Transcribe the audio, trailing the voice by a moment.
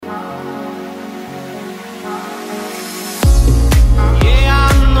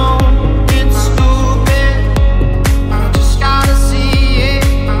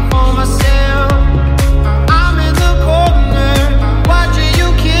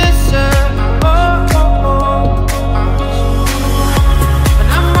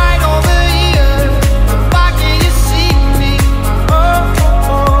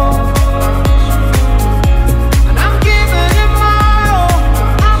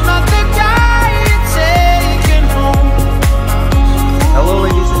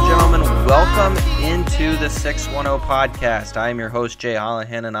podcast. I am your host, Jay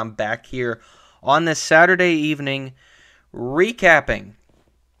Hollihan, and I'm back here on this Saturday evening recapping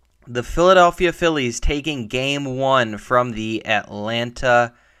the Philadelphia Phillies taking Game 1 from the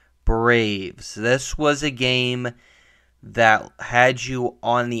Atlanta Braves. This was a game that had you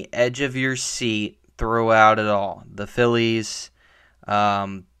on the edge of your seat throughout it all. The Phillies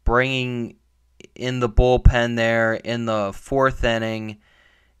bringing in the bullpen there in the fourth inning,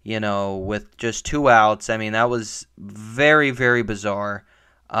 with just 2 outs. I mean, that was very, very bizarre.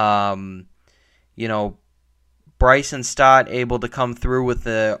 Bryson Stott able to come through with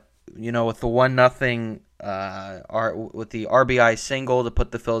the 1-0, with the RBI single to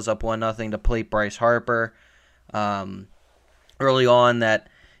put the Phils up 1-0 to plate Bryce Harper. Early on that,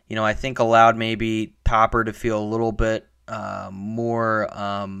 I think allowed maybe Topper to feel a little bit more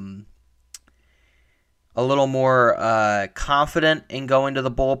confident in going to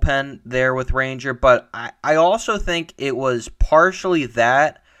the bullpen there with Ranger. But I also think it was partially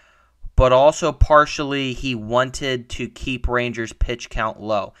that, but also partially he wanted to keep Ranger's pitch count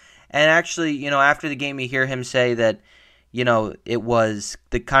low. And actually, after the game you hear him say that, it was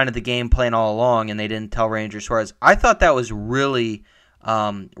the kind of the game plan all along and they didn't tell Ranger Suarez. I thought that was really,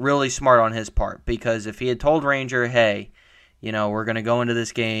 really smart on his part, because if he had told Ranger, hey, we're going to go into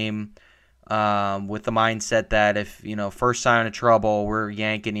this game with the mindset that if, first sign of trouble, we're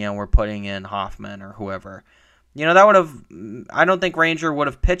yanking you and we're putting in Hoffman or whoever, that would have, I don't think Ranger would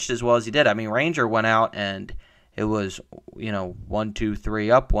have pitched as well as he did. I mean, Ranger went out and it was, 1, 2,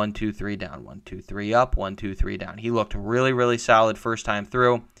 3 up, 1, 2, 3 down, 1, 2, 3 up, 1, 2, 3 down. He looked really, really solid first time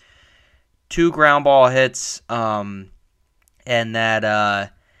through. 2 ground ball hits, and that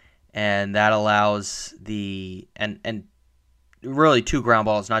allows the and really 2 ground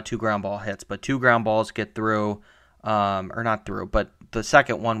balls, not 2 ground ball hits, but 2 ground balls get through, or not through, but the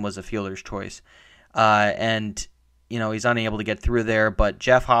second one was a fielder's choice. He's unable to get through there, but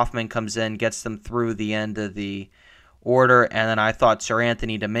Jeff Hoffman comes in, gets them through the end of the order, and then I thought Sir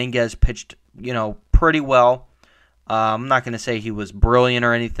Anthony Dominguez pitched, pretty well. I'm not going to say he was brilliant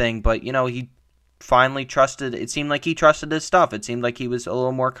or anything, but, he finally trusted, it seemed like he trusted his stuff. It seemed like he was a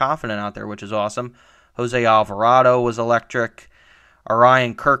little more confident out there, which is awesome. Jose Alvarado was electric.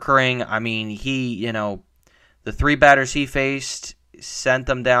 Orion Kirkering, I mean, he, the 3 batters he faced, sent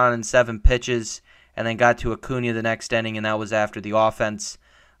them down in 7 pitches, and then got to Acuna the next inning, and that was after the offense.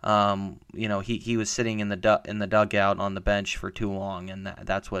 He was sitting in the dugout on the bench for too long, and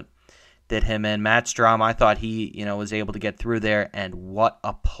that's what did him in. Matt Strahm, I thought he, was able to get through there, and what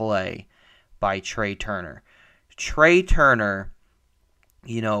a play by Trey Turner. Trey Turner,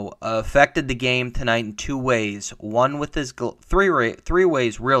 affected the game tonight in 2 ways. One with his three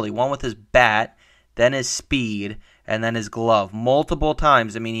ways really. One with his bat, then his speed, and then his glove. Multiple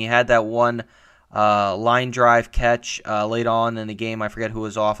times. I mean, he had that one line drive catch late on in the game. I forget who it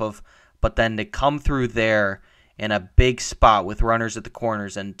was off of, but then to come through there in a big spot with runners at the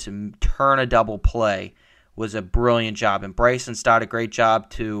corners and to turn a double play was a brilliant job. And Bryson Stott, a great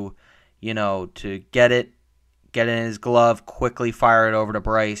job to get it in his glove, quickly fire it over to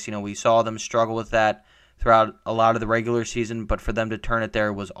Bryce. We saw them struggle with that throughout a lot of the regular season, but for them to turn it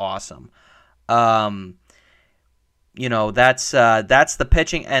there was awesome. That's the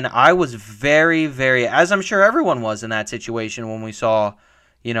pitching, and I was very, very, as I'm sure everyone was in that situation when we saw,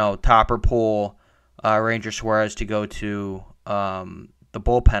 Topper pull Ranger Suarez to go to the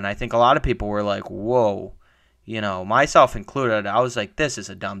bullpen. I think a lot of people were like, whoa, myself included. I was like, this is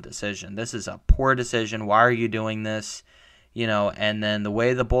a dumb decision. This is a poor decision. Why are you doing this? And then the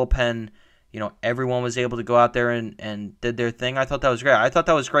way the bullpen, everyone was able to go out there and did their thing. I thought that was great. I thought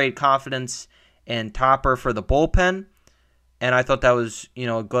that was great confidence and Topper for the bullpen, and I thought that was,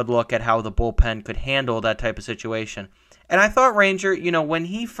 a good look at how the bullpen could handle that type of situation. And I thought Ranger, when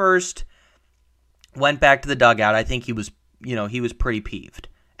he first went back to the dugout, I think he was pretty peeved.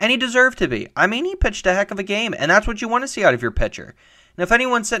 And he deserved to be. I mean, he pitched a heck of a game, and that's what you want to see out of your pitcher. And if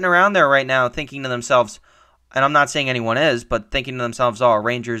anyone's sitting around there right now thinking to themselves, and I'm not saying anyone is, but thinking to themselves, oh,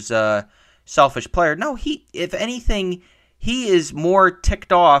 Ranger's a selfish player. No, if anything, he is more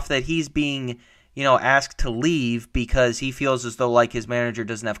ticked off that he's being asked to leave because he feels as though like his manager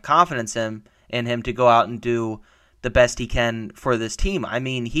doesn't have confidence in him to go out and do the best he can for this team. I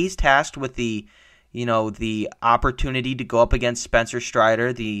mean, he's tasked with the opportunity to go up against Spencer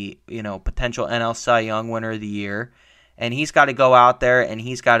Strider, the potential NL Cy Young winner of the year, and he's got to go out there and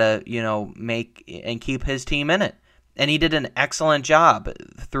he's got to make and keep his team in it. And he did an excellent job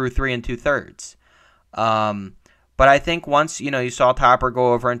through 3 2/3. But I think once, you saw Topper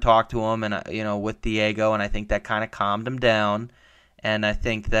go over and talk to him and, with Diego, and I think that kind of calmed him down. And I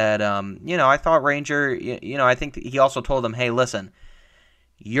think that, I thought Ranger, I think he also told them, hey, listen,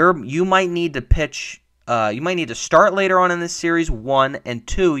 you might need to pitch, you might need to start later on in this series, 1, and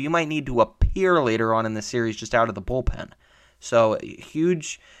 2, you might need to appear later on in the series just out of the bullpen. So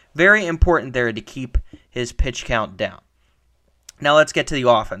huge, very important there to keep his pitch count down. Now let's get to the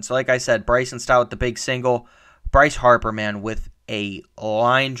offense. Like I said, Bryson Stott with the big single. Bryce Harper, man, with a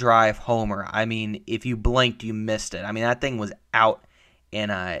line drive homer. I mean, if you blinked, you missed it. I mean, that thing was out in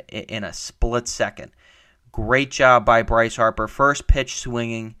a split second. Great job by Bryce Harper. First pitch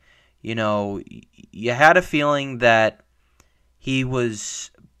swinging. You had a feeling that he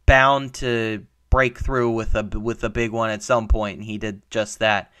was bound to break through with a big one at some point, and he did just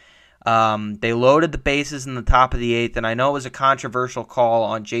that. They loaded the bases in the top of the 8th, and I know it was a controversial call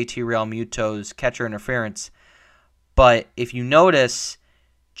on JT Realmuto's catcher interference, but if you notice,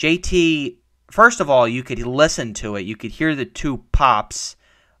 JT, first of all, you could listen to it. You could hear the 2 pops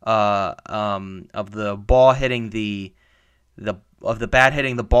of the ball hitting the bat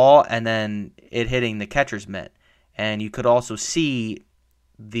hitting the ball, and then it hitting the catcher's mitt, and you could also see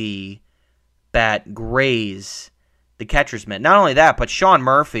the bat graze the catcher's mitt. Not only that, but Sean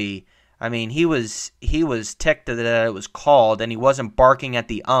Murphy, I mean, he was ticked that it was called, and he wasn't barking at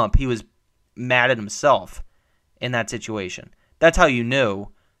the ump. He was mad at himself in that situation. That's how you knew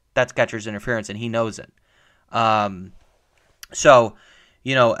that's catcher's interference, and he knows it. So,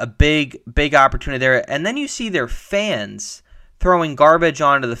 a big opportunity there. And then you see their fans throwing garbage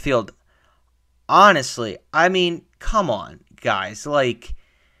onto the field. Honestly, I mean, come on, guys. Like,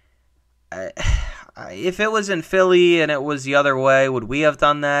 if it was in Philly and it was the other way, would we have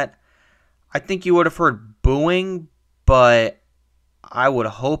done that? I think you would have heard booing, but I would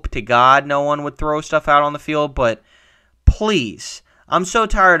hope to God no one would throw stuff out on the field. But please, I'm so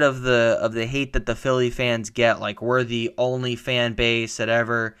tired of the hate that the Philly fans get. Like, we're the only fan base that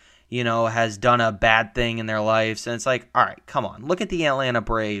ever, has done a bad thing in their lives. And it's like, all right, come on. Look at the Atlanta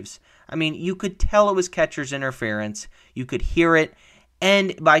Braves. I mean, you could tell it was catcher's interference. You could hear it.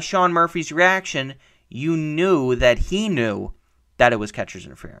 And by Sean Murphy's reaction, you knew that he knew that it was catcher's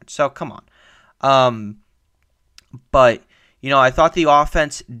interference. So, come on. But, I thought the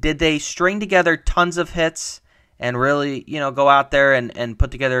offense, did they string together tons of hits and really, go out there and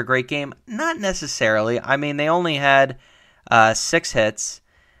put together a great game? Not necessarily. I mean, they only had 6 hits.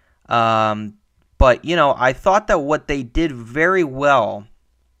 But, I thought that what they did very well,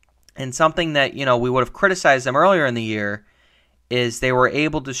 and something that, we would have criticized them earlier in the year, is they were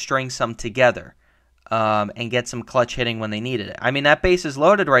able to string some together and get some clutch hitting when they needed it. I mean, that base is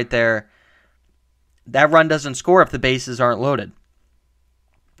loaded right there. That run doesn't score if the bases aren't loaded.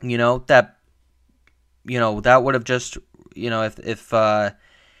 That would have just,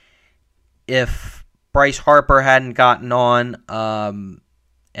 if Bryce Harper hadn't gotten on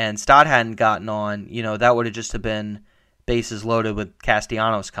and Stott hadn't gotten on, that would have just have been bases loaded with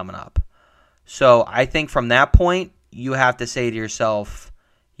Castellanos coming up. So I think from that point, you have to say to yourself,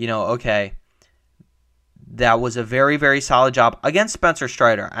 okay, that was a very, very solid job against Spencer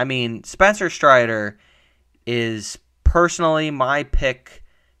Strider. I mean, Spencer Strider is personally my pick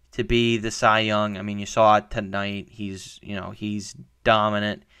to be the Cy Young. I mean, you saw it tonight. He's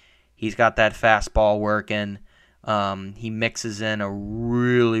dominant. He's got that fastball working. He mixes in a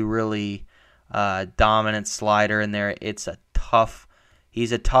really, really dominant slider in there. He's a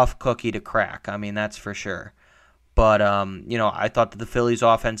tough cookie to crack. I mean, that's for sure. But, I thought that the Phillies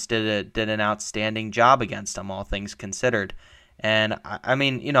offense did an outstanding job against them, all things considered. And,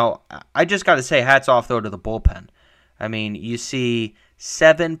 I just got to say hats off, though, to the bullpen. I mean, you see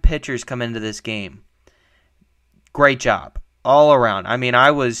 7 pitchers come into this game. Great job all around. I mean,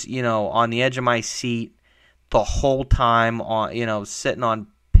 I was, on the edge of my seat the whole time, sitting on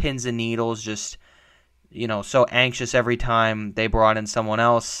pins and needles, just, so anxious every time they brought in someone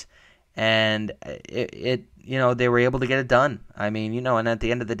else. And they were able to get it done. I mean, and at the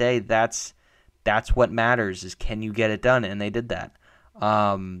end of the day, that's what matters, is can you get it done? And they did that.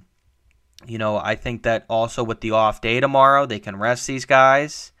 I think that also with the off day tomorrow, they can rest these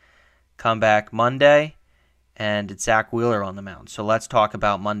guys, come back Monday, and it's Zach Wheeler on the mound. So let's talk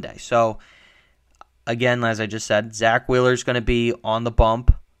about Monday. So, again, as I just said, Zach Wheeler's going to be on the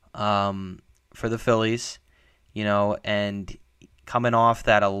bump for the Phillies, and coming off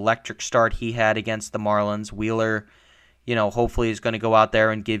that electric start he had against the Marlins, Wheeler, hopefully is going to go out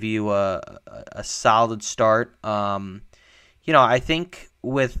there and give you a solid start. I think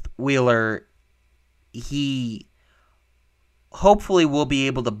with Wheeler, he hopefully will be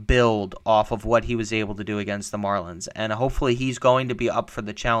able to build off of what he was able to do against the Marlins, and hopefully he's going to be up for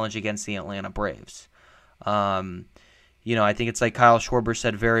the challenge against the Atlanta Braves. I think it's like Kyle Schwarber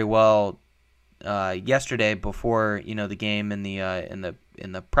said very well yesterday before the game in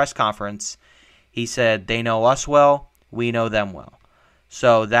the press conference. He said they know us well, we know them well.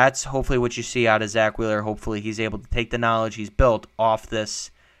 So that's hopefully what you see out of Zach Wheeler. Hopefully he's able to take the knowledge he's built off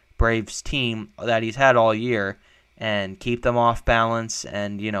this Braves team that he's had all year and keep them off balance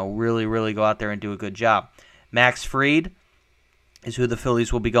and, really, really go out there and do a good job. Max Fried is who the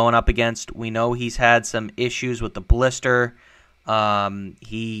Phillies will be going up against. We know he's had some issues with the blister.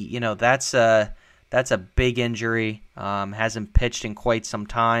 That's a big injury. Hasn't pitched in quite some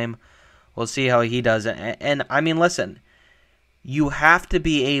time. We'll see how he does. And I mean, listen, you have to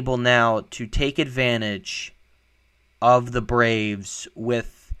be able now to take advantage of the Braves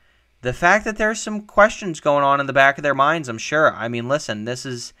with the fact that there's some questions going on in the back of their minds, I'm sure. I mean, listen, this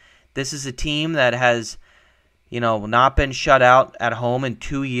is a team that has, not been shut out at home in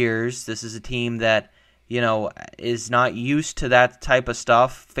 2 years. This is a team that, is not used to that type of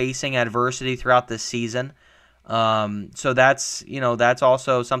stuff, facing adversity throughout this season. So that's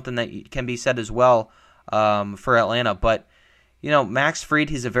also something that can be said as well for Atlanta. But, Max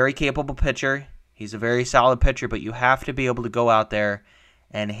Fried, he's a very capable pitcher. He's a very solid pitcher, but you have to be able to go out there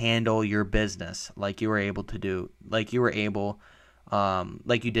and handle your business like you did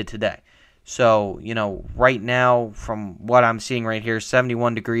today. So, right now, from what I'm seeing right here,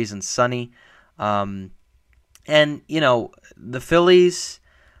 71 degrees and sunny. And, the Phillies,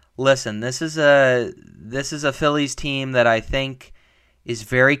 listen, this is a Phillies team that I think is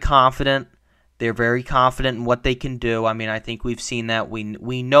very confident. They're very confident in what they can do. I mean, I think we've seen that.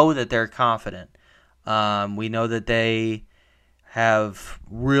 We know that they're confident. We know that they have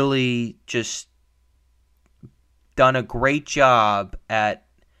really just done a great job at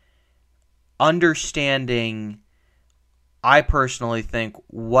understanding, I personally think,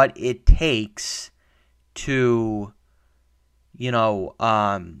 what it takes to,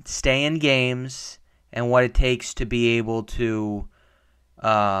 stay in games and what it takes to be able to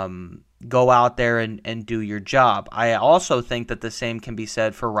go out there and do your job. I also think that the same can be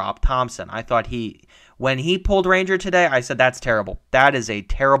said for Rob Thompson. I thought when he pulled Ranger today, I said, that's terrible. That is a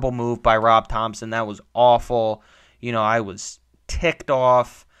terrible move by Rob Thompson. That was awful. I was ticked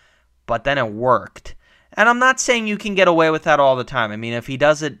off, but then it worked. And I'm not saying you can get away with that all the time. I mean, if he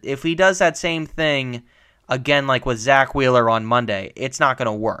does that same thing again, like with Zach Wheeler on Monday, it's not going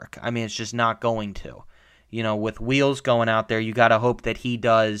to work. I mean, it's just not going to. With Wheels going out there, you got to hope that he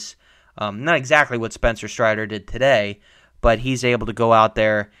does not exactly what Spencer Strider did today, but he's able to go out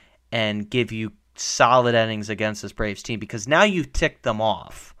there and give you solid innings against this Braves team, because now you've ticked them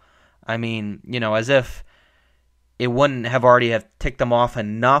off. I mean, as if it wouldn't have already have ticked them off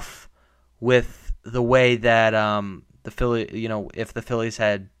enough with the way that the Phillies, if the Phillies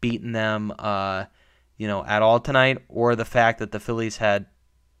had beaten them, at all tonight, or the fact that the Phillies had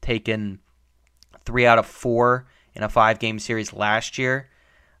taken 3 out of 4 in a 5-game series last year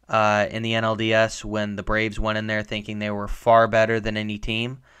in the NLDS when the Braves went in there thinking they were far better than any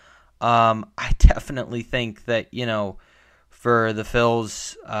team. I definitely think that, for the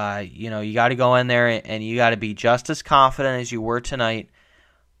Phils, you got to go in there and you got to be just as confident as you were tonight,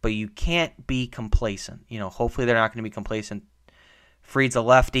 but you can't be complacent. Hopefully they're not going to be complacent. Fried's a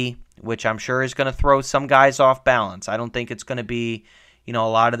lefty, which I'm sure is going to throw some guys off balance. I don't think it's going to be, a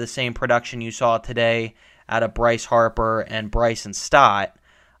lot of the same production you saw today out of Bryce Harper and Bryson Stott.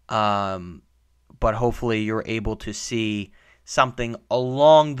 But hopefully you're able to see something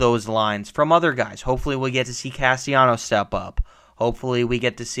along those lines from other guys. Hopefully we get to see Castellanos step up. Hopefully we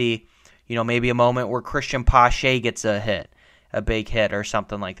get to see, maybe a moment where Christian Pache gets a big hit or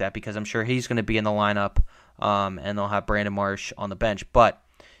something like that, because I'm sure he's going to be in the lineup, and they'll have Brandon Marsh on the bench. But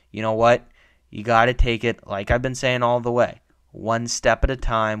you know what? You got to take it, like I've been saying all the way, one step at a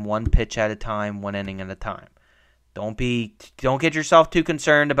time, one pitch at a time, one inning at a time. Don't get yourself too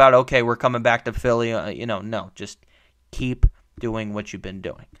concerned about, okay, we're coming back to Philly. No, just keep doing what you've been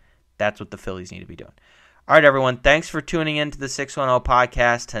doing. That's what the Phillies need to be doing. All right, everyone, thanks for tuning in to the 610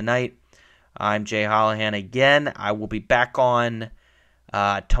 podcast tonight. I'm Jay Hollahan again. I will be back on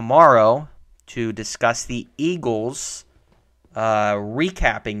tomorrow to discuss the Eagles,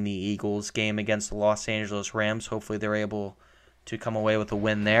 recapping the Eagles game against the Los Angeles Rams. Hopefully they're able to come away with a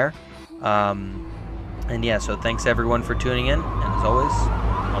win there. So thanks everyone for tuning in, and as always,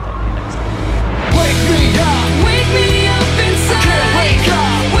 I'll talk to you next time. Wake me up inside. I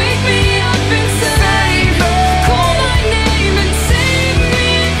can't wake up.